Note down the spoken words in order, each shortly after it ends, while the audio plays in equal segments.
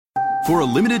For a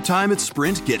limited time at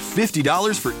Sprint, get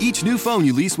 $50 for each new phone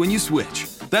you lease when you switch.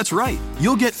 That's right.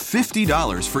 You'll get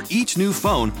 $50 for each new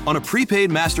phone on a prepaid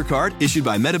MasterCard issued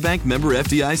by MetaBank member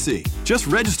FDIC. Just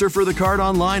register for the card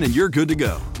online and you're good to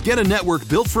go. Get a network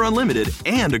built for unlimited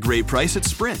and a great price at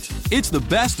Sprint. It's the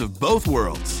best of both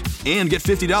worlds. And get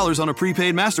 $50 on a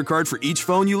prepaid MasterCard for each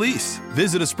phone you lease.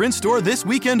 Visit a Sprint store this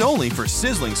weekend only for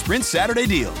sizzling Sprint Saturday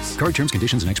deals. Card terms,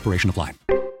 conditions, and expiration apply.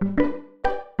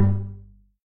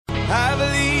 I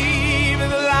believe in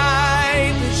the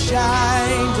light that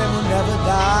shines and will never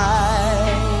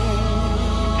die.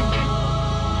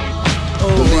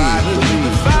 Oh, I believe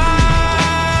the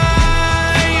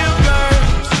fire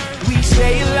burns, we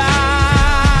stay alive.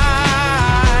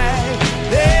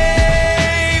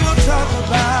 They will talk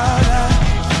about us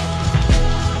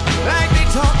like they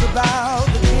talked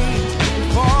about the kings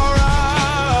before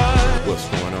us. What's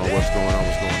going on? What's going on?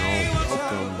 What's going on?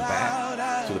 Welcome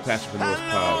back to the Passionpreneurs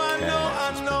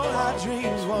Podcast. It's been a while.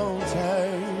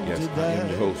 Yes, I am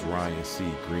your host, Ryan C.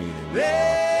 Green, and we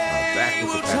are back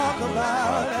with the Passionpreneurs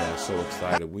Podcast. So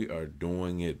excited. We are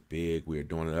doing it big. We are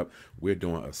doing it up. We're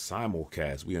doing a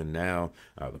simulcast. We are now,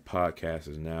 the podcast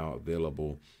is now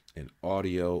available in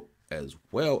audio as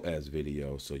well as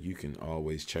video. So you can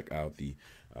always check out the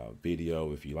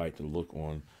video if you like to look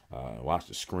on, watch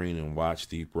the screen and watch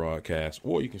the broadcast,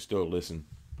 or you can still listen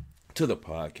to the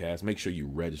podcast. Make sure you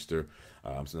register.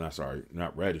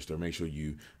 Not register. Make sure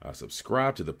you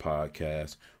subscribe to the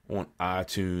podcast on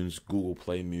iTunes, Google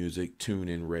Play Music,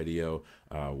 TuneIn Radio,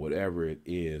 whatever it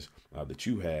is that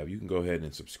you have. You can go ahead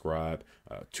and subscribe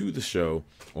to the show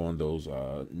on those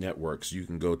networks. You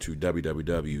can go to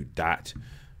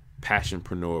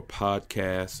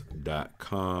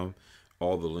www.passionpreneurpodcast.com.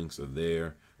 All the links are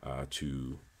there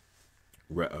to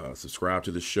subscribe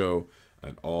to the show.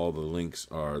 And all the links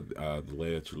are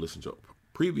there to listen to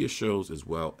previous shows as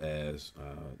well as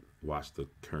watch the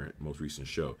current, most recent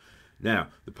show. Now,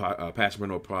 the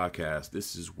Passionpreneur Podcast,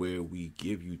 this is where we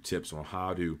give you tips on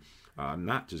how to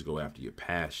not just go after your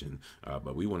passion,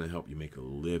 but we want to help you make a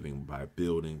living by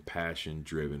building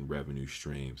passion-driven revenue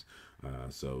streams.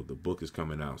 So the book is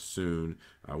coming out soon.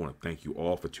 I want to thank you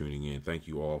all for tuning in. Thank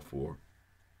you all for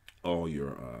all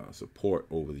your support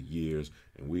over the years,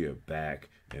 and we are back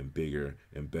and bigger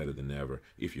and better than ever.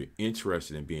 If you're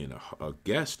interested in being a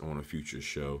guest on a future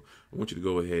show, I want you to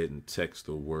go ahead and text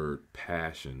the word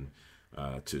passion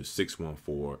to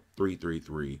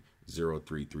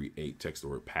 614-333-0338. Text the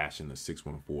word passion to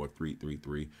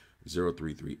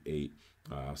 614-333-0338.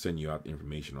 I'll send you out the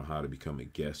information on how to become a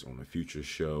guest on a future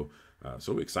show.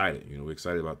 So we're excited. We're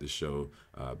excited about this show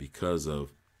because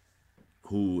of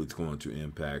who it's going to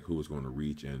impact, who it's going to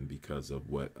reach, and because of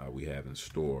what we have in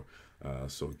store.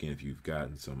 So again, if you've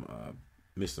gotten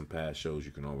missed some past shows,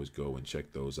 you can always go and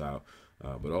check those out.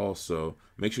 But also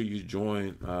make sure you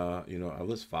join,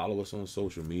 let's follow us on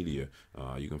social media.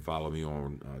 You can follow me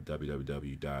on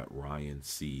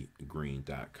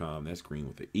www.ryancgreen.com. That's green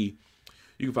with an E.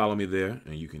 You can follow me there,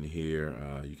 and you can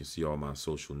you can see all my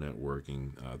social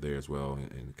networking there as well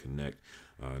and connect.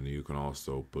 And you can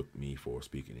also book me for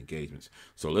speaking engagements.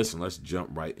 So listen, let's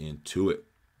jump right into it.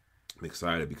 I'm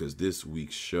excited because this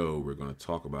week's show, we're going to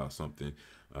talk about something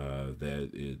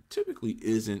that it typically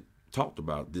isn't talked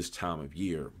about this time of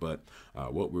year. But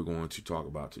what we're going to talk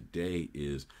about today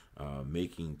is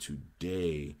making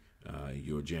today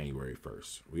your January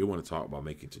 1st. We want to talk about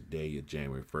making today your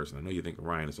January 1st. And I know you're thinking,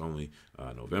 Ryan, it's only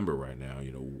November right now.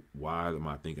 Why am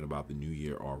I thinking about the new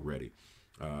year already?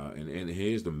 And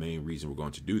here's the main reason we're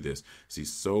going to do this. See,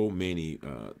 so many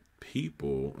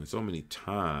people and so many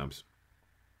times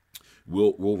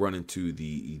we'll run into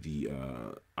the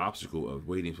obstacle of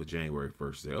waiting for January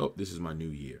 1st. Say, oh, this is my new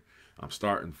year. I'm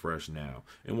starting fresh now.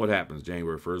 And what happens?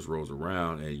 January 1st rolls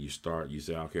around and you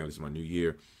say, okay, this is my new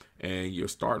year. And you're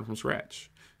starting from scratch.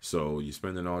 So you're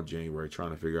spending all January trying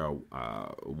to figure out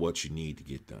what you need to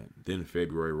get done. Then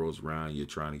February rolls around, you're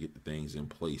trying to get the things in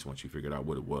place once you figured out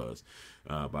what it was.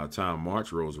 By the time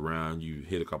March rolls around, you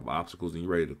hit a couple of obstacles and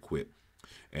you're ready to quit.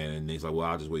 And it's like, well,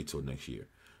 I'll just wait till next year.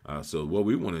 So what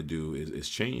we want to do is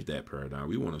change that paradigm.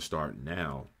 We want to start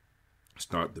now.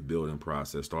 Start the building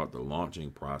process, start the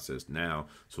launching process now,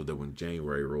 so that when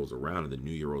January rolls around and the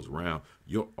new year rolls around,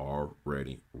 you're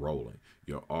already rolling.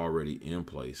 You're already in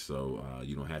place, so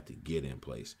you don't have to get in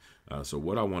place. So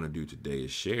what I want to do today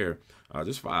is share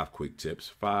just 5 quick tips,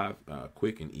 5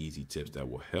 quick and easy tips that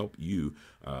will help you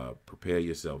prepare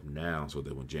yourself now so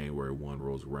that when January 1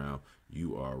 rolls around,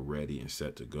 you are ready and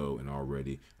set to go and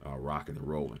already rocking and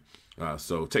rolling.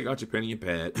 So take out your pen and your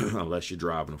pad, unless you're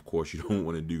driving. Of course, you don't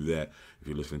want to do that. If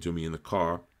you're listening to me in the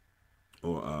car,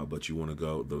 but you want to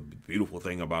go. The beautiful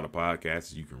thing about a podcast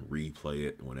is you can replay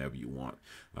it whenever you want.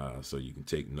 So you can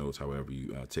take notes however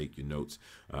you take your notes.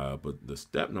 But the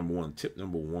tip number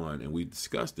one, and we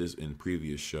discussed this in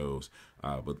previous shows,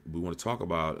 but we want to talk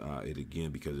about it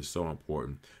again because it's so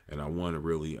important. And I want to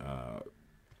really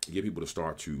get people to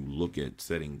start to look at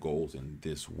setting goals in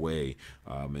this way.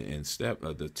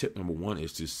 The tip number one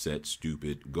is to set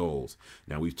stupid goals.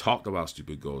 Now, we've talked about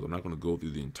stupid goals. I'm not going to go through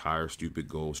the entire stupid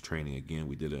goals training again.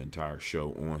 We did an entire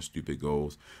show on stupid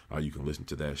goals. You can listen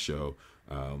to that show.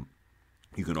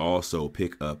 You can also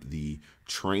pick up the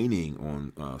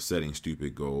training on setting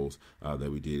stupid goals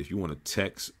that we did. If you want to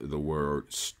text the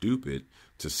word stupid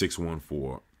to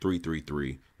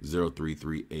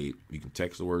 614-333-0338, you can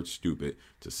text the word stupid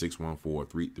to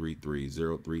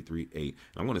 614-333-0338.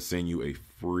 I'm going to send you a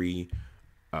free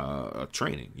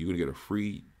training. You're going to get a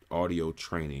free audio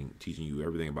training teaching you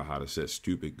everything about how to set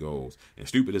stupid goals. And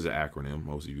stupid is an acronym.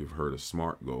 Most of you have heard of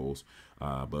SMART goals,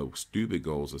 but stupid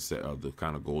goals are the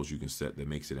kind of goals you can set that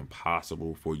makes it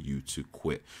impossible for you to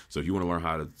quit. So if you want to learn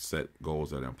how to set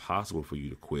goals that are impossible for you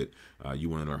to quit, you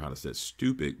want to learn how to set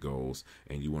stupid goals,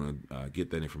 and you want to get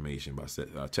that information by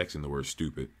texting the word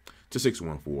stupid to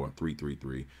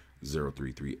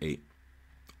 614-333-0338.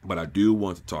 But I do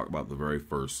want to talk about the very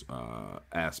first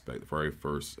aspect, the very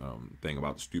first thing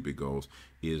about the stupid goals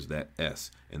is that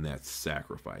S, and that's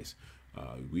sacrifice.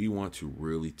 We want to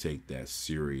really take that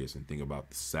serious and think about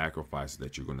the sacrifices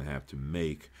that you're going to have to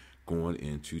make going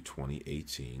into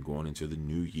 2018, going into the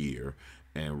new year,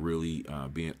 and really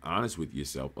being honest with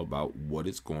yourself about what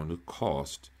it's going to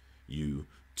cost you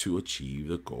to achieve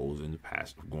the goals in the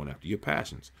past, going after your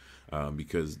passions.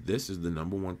 Because this is the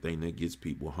number one thing that gets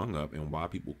people hung up, and why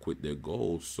people quit their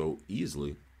goals so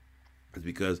easily is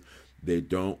because they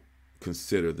don't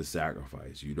consider the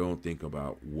sacrifice. You don't think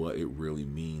about what it really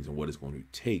means and what it's going to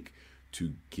take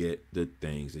to get the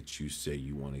things that you say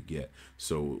you want to get.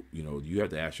 So, you have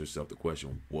to ask yourself the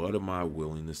question, what am I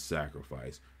willing to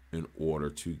sacrifice in order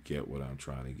to get what I'm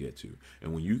trying to get to?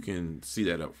 And when you can see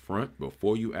that up front,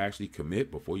 before you actually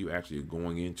commit, before you actually are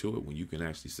going into it, when you can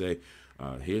actually say,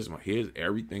 here's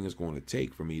everything it's going to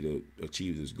take for me to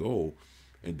achieve this goal.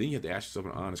 And then you have to ask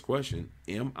yourself an honest question.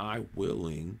 Am I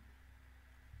willing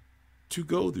to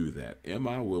go through that? Am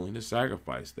I willing to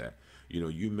sacrifice that?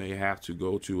 You may have to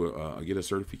go to get a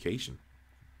certification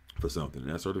for something.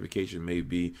 And that certification may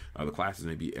be, the classes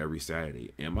may be every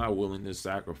Saturday. Am I willing to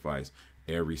sacrifice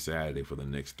every Saturday for the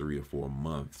next 3 or 4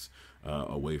 months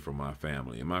away from my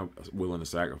family? Am I willing to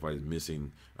sacrifice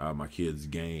missing my kids'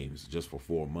 games just for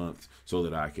 4 months so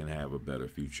that I can have a better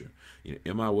future?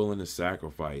 Am I willing to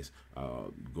sacrifice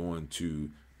going to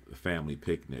family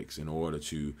picnics in order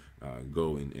to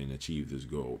go and achieve this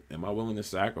goal? Am I willing to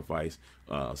sacrifice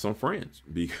some friends?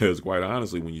 Because quite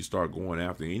honestly, when you start going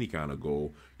after any kind of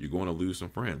goal, you're going to lose some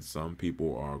friends. Some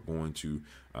people are going to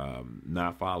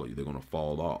not follow you. They're going to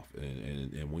fall off.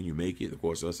 And when you make it, of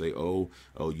course, they'll say, oh,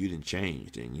 you didn't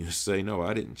change. And you say, no,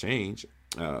 I didn't change.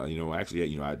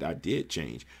 Actually, I did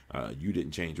change. You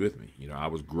didn't change with me. I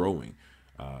was growing.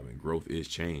 And growth is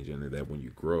change, and that when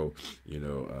you grow,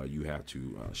 you have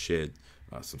to shed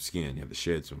some skin. You have to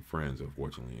shed some friends,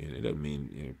 unfortunately, and it doesn't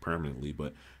mean permanently.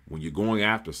 But when you're going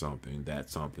after something,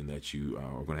 that's something that you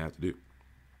are going to have to do.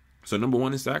 So number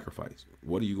one is sacrifice.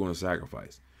 What are you going to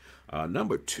sacrifice?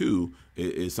 Number two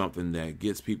is something that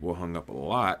gets people hung up a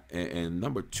lot, and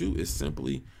number two is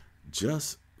simply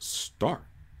just start.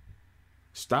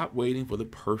 Stop waiting for the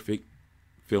perfect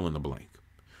fill in the blank.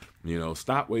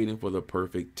 Stop waiting for the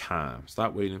perfect time.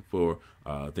 Stop waiting for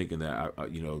thinking that,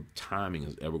 timing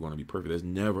is ever going to be perfect. There's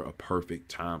never a perfect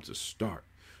time to start.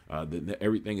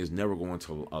 Everything is never going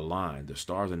to align. The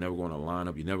stars are never going to line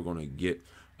up. You're never going to get,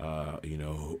 a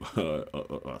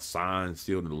signed,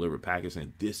 sealed, and delivered package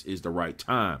saying this is the right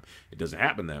time. It doesn't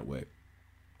happen that way.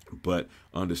 But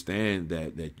understand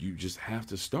that you just have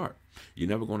to start. You're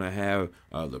never going to have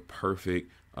the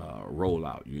perfect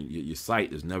rollout. Your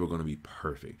site is never going to be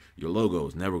perfect. Your logo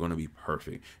is never going to be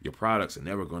perfect. Your products are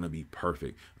never going to be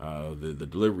perfect. The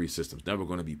delivery system is never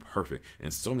going to be perfect.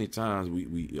 And so many times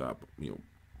we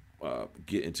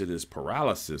get into this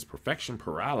perfection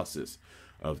paralysis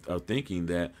of thinking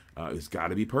that it's got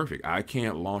to be perfect. I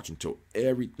can't launch until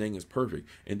everything is perfect.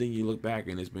 And then you look back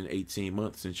and it's been 18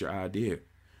 months since your idea.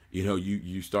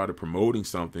 You started promoting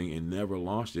something and never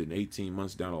launched it, and 18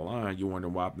 months down the line, you're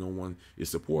wondering why no one is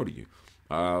supporting you.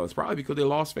 It's probably because they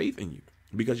lost faith in you,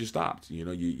 because you stopped.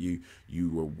 You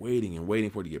were waiting and waiting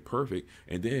for it to get perfect.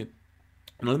 And then,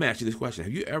 let me ask you this question.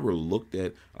 Have you ever looked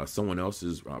at someone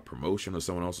else's promotion or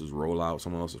someone else's rollout,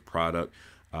 someone else's product,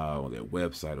 or their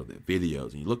website or their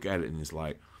videos, and you look at it and it's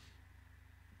like,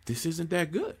 this isn't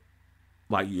that good.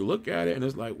 Like, you look at it and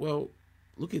it's like, well,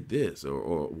 look at this,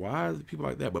 or why are people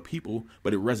like that? But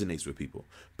it resonates with people.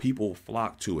 People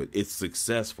flock to it. It's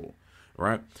successful,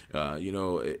 right?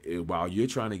 While you're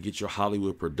trying to get your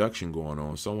Hollywood production going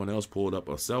on, someone else pulled up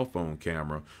a cell phone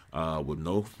camera with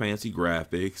no fancy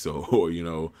graphics,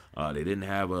 or they didn't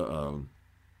have a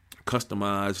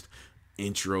customized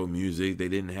intro music. They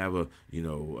didn't have a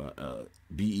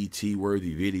BET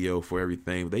worthy video for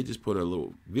everything. They just put a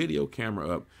little video camera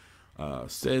up.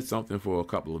 Said something for a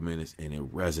couple of minutes and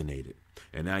it resonated.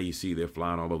 And now you see they're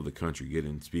flying all over the country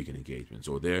getting speaking engagements,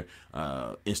 or they're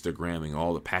Instagramming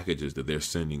all the packages that they're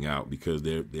sending out because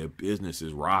their business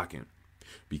is rocking,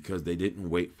 because they didn't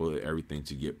wait for everything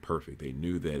to get perfect. They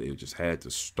knew that it just had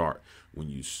to start. When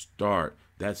you start,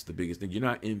 that's the biggest thing. You're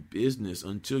not in business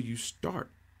until you start.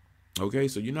 Okay,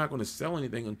 so you're not going to sell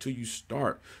anything until you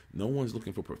start. No one's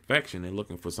looking for perfection. They're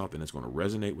looking for something that's going to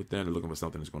resonate with them. They're looking for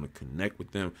something that's going to connect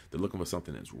with them. They're looking for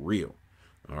something that's real.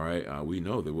 All right, we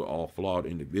know that we're all flawed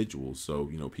individuals.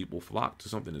 So, people flock to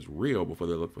something that's real before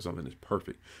they look for something that's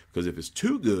perfect. Because if it's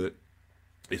too good,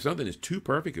 if something is too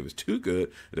perfect, if it's too good,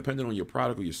 depending on your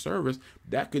product or your service,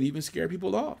 that could even scare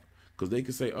people off. Because they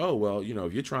could say, oh, well,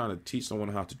 if you're trying to teach someone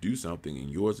how to do something and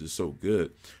yours is so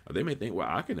good, they may think, well,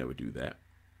 I can never do that.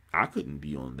 I couldn't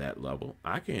be on that level.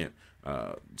 I can't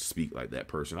speak like that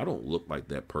person. I don't look like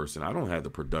that person. I don't have the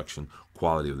production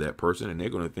quality of that person. And they're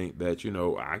going to think that,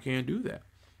 I can't do that.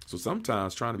 So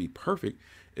sometimes trying to be perfect,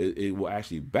 it will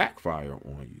actually backfire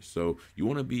on you. So you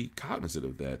want to be cognizant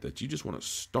of that you just want to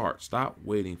start. Stop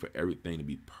waiting for everything to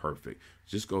be perfect.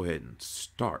 Just go ahead and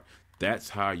start. That's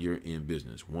how you're in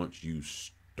business, once you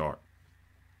start.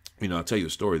 I'll tell you a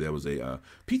story. There was a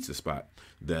pizza spot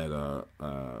that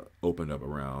opened up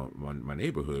around my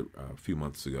neighborhood a few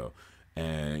months ago.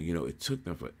 And, it took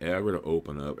them forever to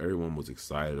open up. Everyone was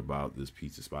excited about this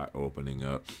pizza spot opening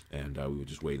up. And we were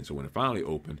just waiting. So when it finally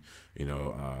opened,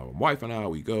 my wife and I,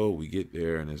 we get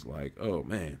there, and it's like, oh,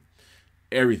 man,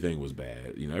 everything was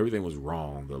bad. Everything was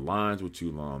wrong. The lines were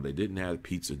too long. They didn't have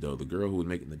pizza dough. The girl who was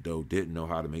making the dough didn't know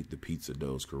how to make the pizza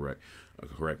doughs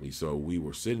correctly. So we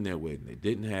were sitting there waiting. They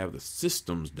didn't have the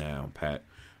systems down pat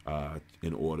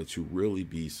in order to really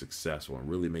be successful and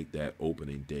really make that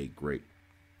opening day great.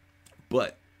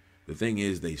 But the thing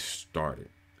is, they started.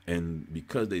 And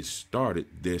because they started,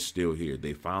 they're still here.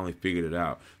 They finally figured it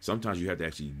out. Sometimes you have to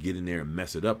actually get in there and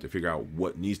mess it up to figure out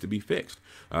what needs to be fixed.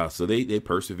 So they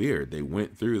persevered. They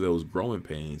went through those growing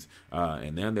pains,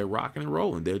 and then they're rocking and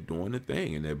rolling. They're doing the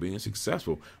thing, and they're being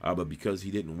successful. But because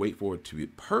he didn't wait for it to be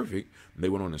perfect, they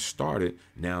went on and started.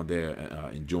 Now they're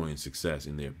enjoying success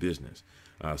in their business.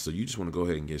 So you just want to go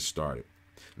ahead and get started.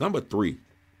 Number three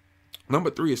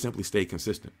is simply stay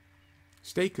consistent.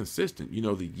 Stay consistent.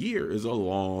 The year is a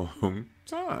long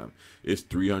time. It's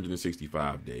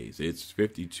 365 days. It's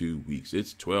 52 weeks.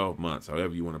 It's 12 months,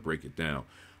 however you want to break it down.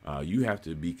 You have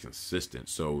to be consistent.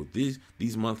 So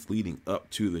these months leading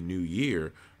up to the new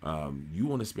year, you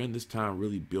want to spend this time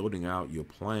really building out your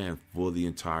plan for the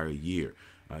entire year.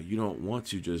 You don't want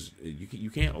to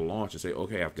you can't launch and say,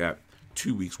 okay, I've got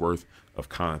 2 weeks worth of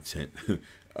content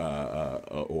or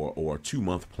a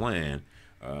 2-month plan,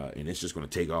 and it's just going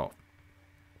to take off.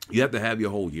 You have to have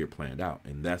your whole year planned out,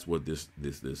 and that's what this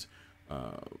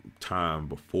time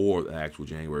before the actual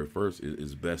January 1st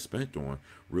is best spent on,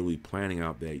 really planning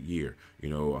out that year.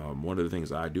 One of the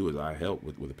things I do is I help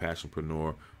with the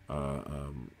Passionpreneur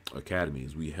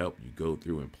Academies. We help you go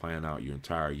through and plan out your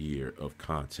entire year of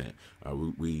content.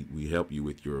 We help you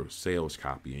with your sales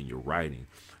copy and your writing,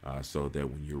 so that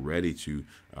when you're ready to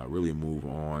really move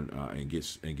on and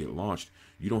get launched,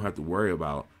 you don't have to worry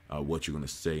about what you're going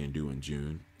to say and do in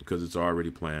June, because it's already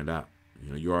planned out.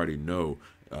 You already know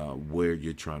where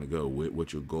you're trying to go,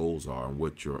 what your goals are, and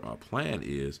what your plan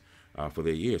is for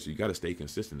the year. So you got to stay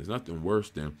consistent. There's nothing worse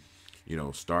than,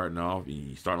 starting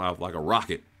off like a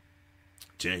rocket.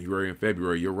 January and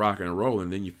February, you're rocking and rolling,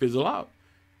 and then you fizzle out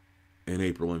in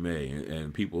April and May,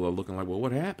 and people are looking like, well,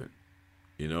 what happened?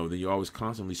 Then you're always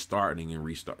constantly starting and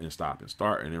restarting and stopping,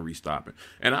 starting and restopping.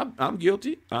 And I'm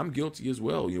guilty. I'm guilty as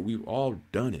well. We've all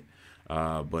done it.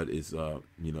 But it's,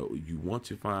 you want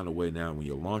to find a way now when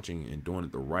you're launching and doing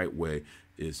it the right way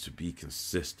is to be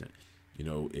consistent.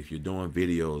 If you're doing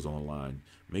videos online,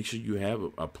 make sure you have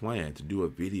a plan to do a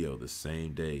video the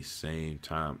same day, same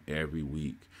time, every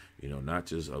week. Not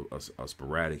just a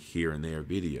sporadic here and there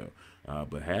video,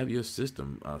 but have your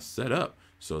system set up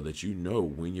so that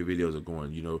when your videos are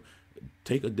going.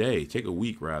 take a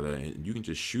week rather, and you can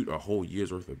just shoot a whole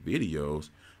year's worth of videos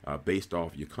based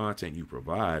off your content you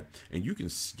provide, and you can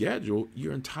schedule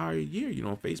your entire year. You know,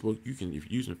 on Facebook, you can, if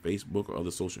you're using Facebook or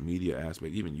other social media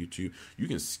aspect, even YouTube, you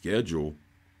can schedule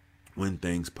when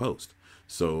things post.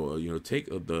 So, take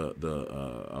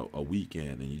a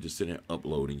weekend and you just sit there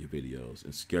uploading your videos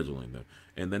and scheduling them.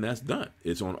 And then that's done.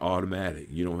 It's on automatic.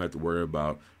 You don't have to worry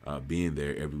about being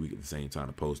there every week at the same time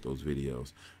to post those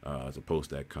videos, to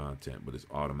post that content, but it's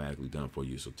automatically done for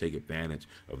you. So take advantage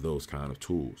of those kind of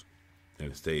tools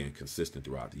and staying consistent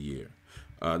throughout the year.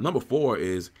 Number 4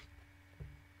 is,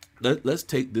 let's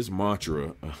take this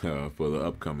mantra for the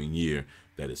upcoming year,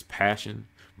 that is passion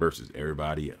versus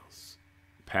everybody else.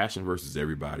 Passion versus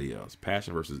everybody else.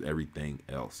 Passion versus everything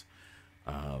else.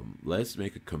 Let's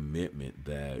make a commitment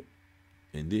that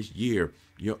in this year,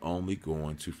 you're only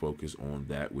going to focus on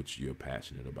that which you're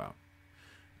passionate about.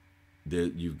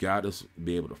 You've got to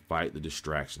be able to fight the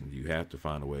distractions. You have to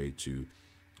find a way to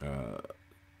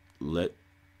let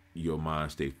your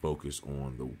mind stay focused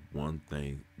on the one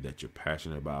thing that you're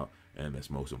passionate about and that's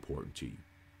most important to you.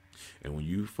 And when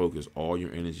you focus all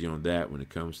your energy on that, when it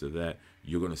comes to that,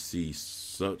 you're going to see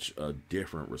such a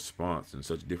different response and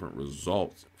such different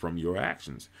results from your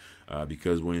actions.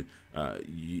 Because when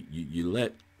you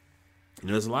let,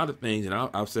 there's a lot of things, and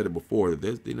I've said it before,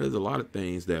 that there's a lot of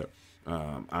things that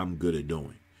I'm good at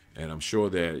doing. And I'm sure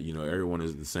that, everyone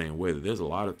is the same way, that there's a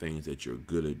lot of things that you're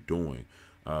good at doing.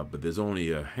 But there's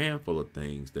only a handful of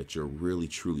things that you're really,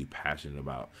 truly passionate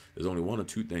about. There's only 1 or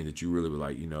 2 things that you really would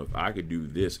like, if I could do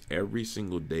this every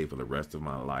single day for the rest of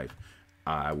my life,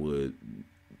 I would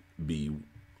be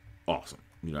awesome.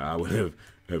 I would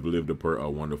have lived a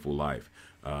wonderful life.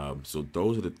 So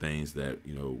those are the things that,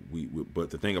 but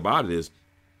the thing about it is,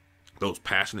 those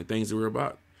passionate things that we're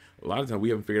about, a lot of times we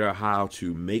haven't figured out how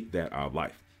to make that our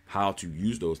life, how to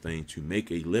use those things to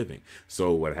make a living.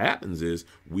 So what happens is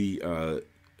we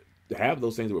have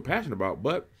those things that we're passionate about,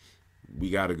 but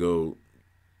we got to go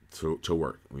to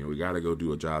work. We got to go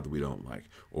do a job that we don't like,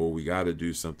 or we got to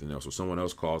do something else, or someone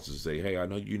else calls us and say, hey, I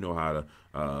know you know how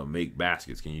to make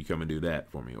baskets. Can you come and do that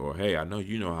for me? Or, hey, I know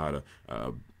you know how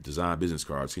to design business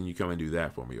cards. Can you come and do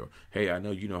that for me? Or, hey, I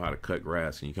know you know how to cut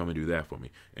grass. Can you come and do that for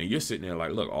me? And you're sitting there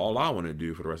like, look, all I want to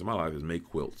do for the rest of my life is make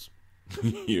quilts.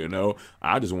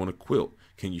 I just want to quilt.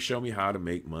 Can you show me how to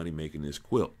make money making this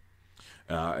quilt?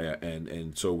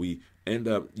 And so we end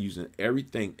up using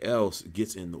everything else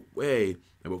gets in the way,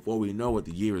 and before we know it,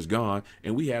 the year is gone,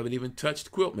 and we haven't even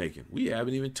touched quilt making. We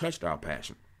haven't even touched our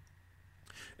passion.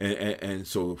 And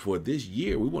so for this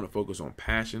year, we want to focus on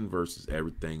passion versus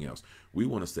everything else. We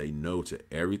want to say no to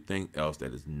everything else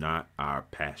that is not our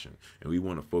passion, and we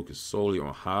want to focus solely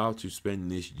on how to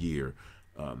spend this year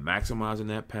maximizing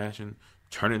that passion,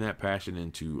 turning that passion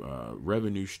into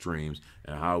revenue streams,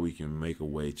 and how we can make a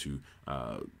way to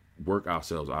work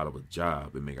ourselves out of a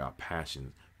job and make our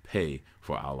passion pay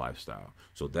for our lifestyle.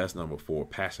 So that's number 4,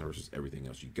 passion versus everything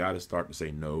else. You got to start to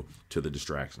say no to the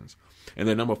distractions. And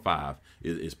then number 5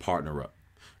 is partner up.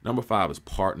 Number 5 is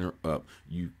partner up.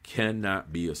 You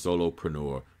cannot be a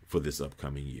solopreneur for this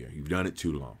upcoming year. You've done it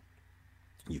too long.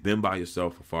 You've been by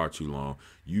yourself for far too long.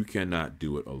 You cannot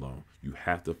do it alone. You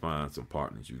have to find some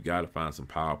partners. You've got to find some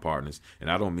power partners. And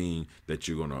I don't mean that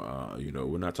you're going to,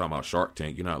 we're not talking about Shark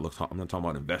Tank. I'm not talking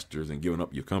about investors and giving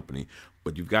up your company.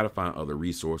 But you've got to find other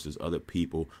resources, other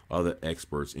people, other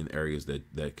experts in areas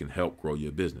that can help grow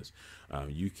your business.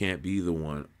 You can't be the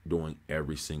one doing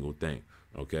every single thing.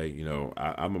 Okay.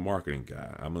 I'm a marketing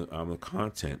guy. I'm a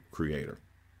content creator.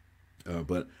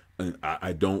 But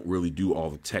I don't really do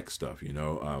all the tech stuff,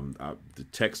 the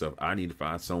tech stuff. I need to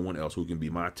find someone else who can be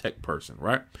my tech person,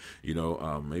 right?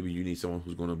 Maybe you need someone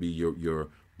who's going to be your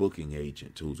booking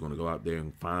agent, who's going to go out there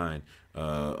and find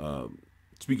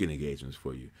speaking engagements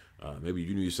for you. Maybe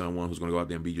you need someone who's going to go out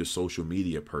there and be your social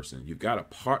media person. You've got to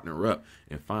partner up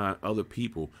and find other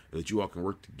people that you all can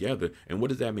work together. And what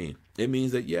does that mean? It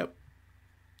means that,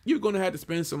 you're going to have to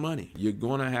spend some money. You're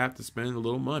going to have to spend a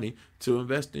little money to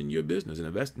invest in your business and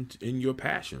invest in your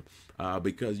passion,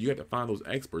 because you have to find those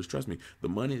experts. Trust me, the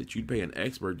money that you'd pay an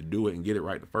expert to do it and get it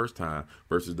right the first time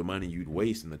versus the money you'd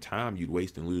waste and the time you'd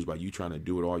waste and lose by you trying to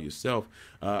do it all yourself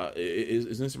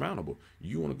is insurmountable.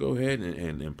 You want to go ahead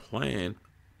and plan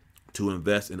to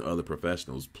invest in other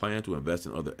professionals, plan to invest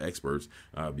in other experts,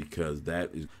 because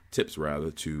that is tips rather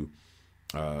to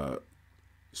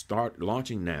start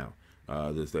launching now.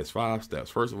 There's 5 steps.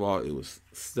 First of all, it was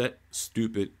set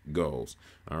stupid goals.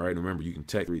 All right. Remember, you can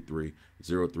text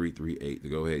 330338 to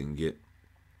go ahead and get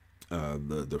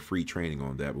the free training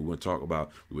on that. But we were talking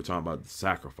about the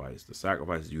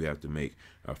sacrifices you have to make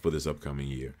for this upcoming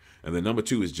year. And then number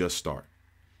 2 is just start.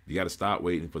 You got to stop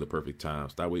waiting for the perfect time.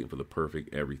 Stop waiting for the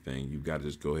perfect everything. You've got to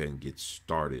just go ahead and get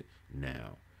started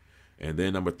now. And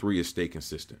then number 3 is stay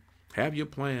consistent. Have your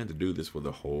plan to do this for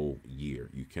the whole year.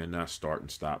 You cannot start and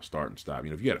stop. You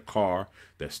know, if you had a car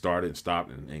that started and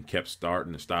stopped and kept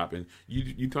starting and stopping,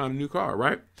 you find a new car,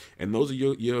 right? And those are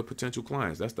your potential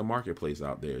clients. That's the marketplace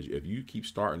out there. If you keep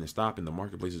starting and stopping, the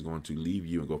marketplace is going to leave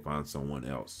you and go find someone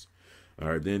else. All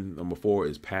right. Then number 4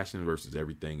 is passion versus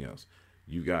everything else.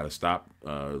 You got to stop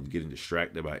getting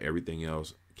distracted by everything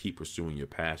else. Keep pursuing your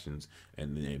passions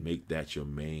and then make that your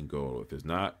main goal. If it's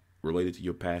not related to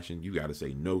your passion, you got to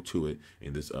say no to it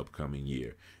in this upcoming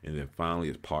year. And then finally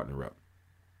is partner up.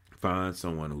 Find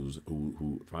someone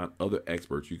who find other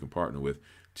experts you can partner with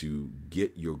to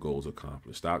get your goals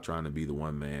accomplished. Stop trying to be the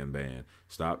one-man band.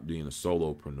 Stop being a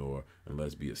solopreneur and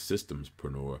let's be a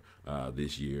systemspreneur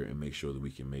this year and make sure that we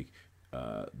can make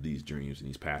these dreams and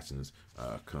these passions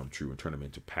come true and turn them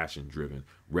into passion-driven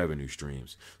revenue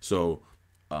streams. So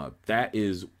that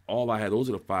is all I had. Those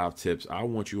are the 5 tips. I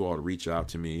want you all to reach out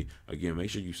to me. Again, make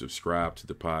sure you subscribe to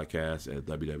the podcast at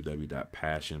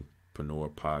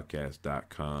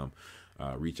www.passionpreneurpodcast.com.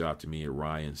 Reach out to me at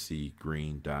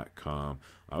ryancgreen.com.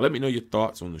 Let me know your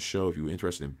thoughts on the show. If you're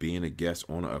interested in being a guest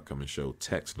on an upcoming show,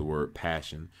 text the word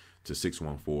passion to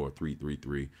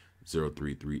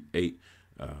 614-333-0338.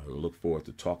 Look forward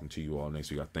to talking to you all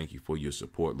next week. I thank you for your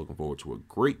support. Looking forward to a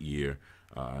great year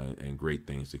and great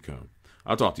things to come.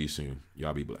 I'll talk to you soon.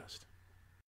 Y'all be blessed.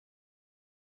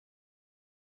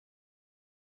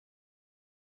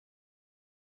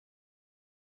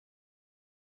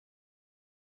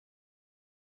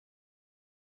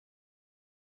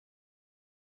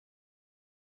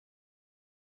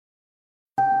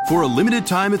 For a limited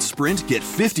time at Sprint, get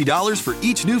 $50 for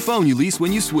each new phone you lease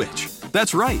when you switch.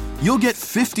 That's right. You'll get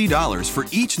 $50 for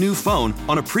each new phone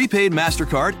on a prepaid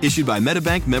MasterCard issued by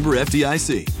MetaBank member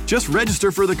FDIC. Just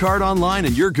register for the card online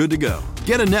and you're good to go.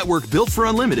 Get a network built for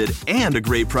unlimited and a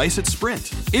great price at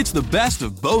Sprint. It's the best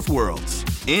of both worlds.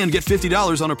 And get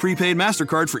 $50 on a prepaid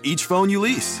MasterCard for each phone you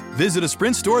lease. Visit a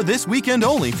Sprint store this weekend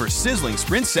only for sizzling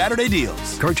Sprint Saturday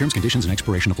deals. Card terms, conditions, and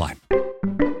expiration apply.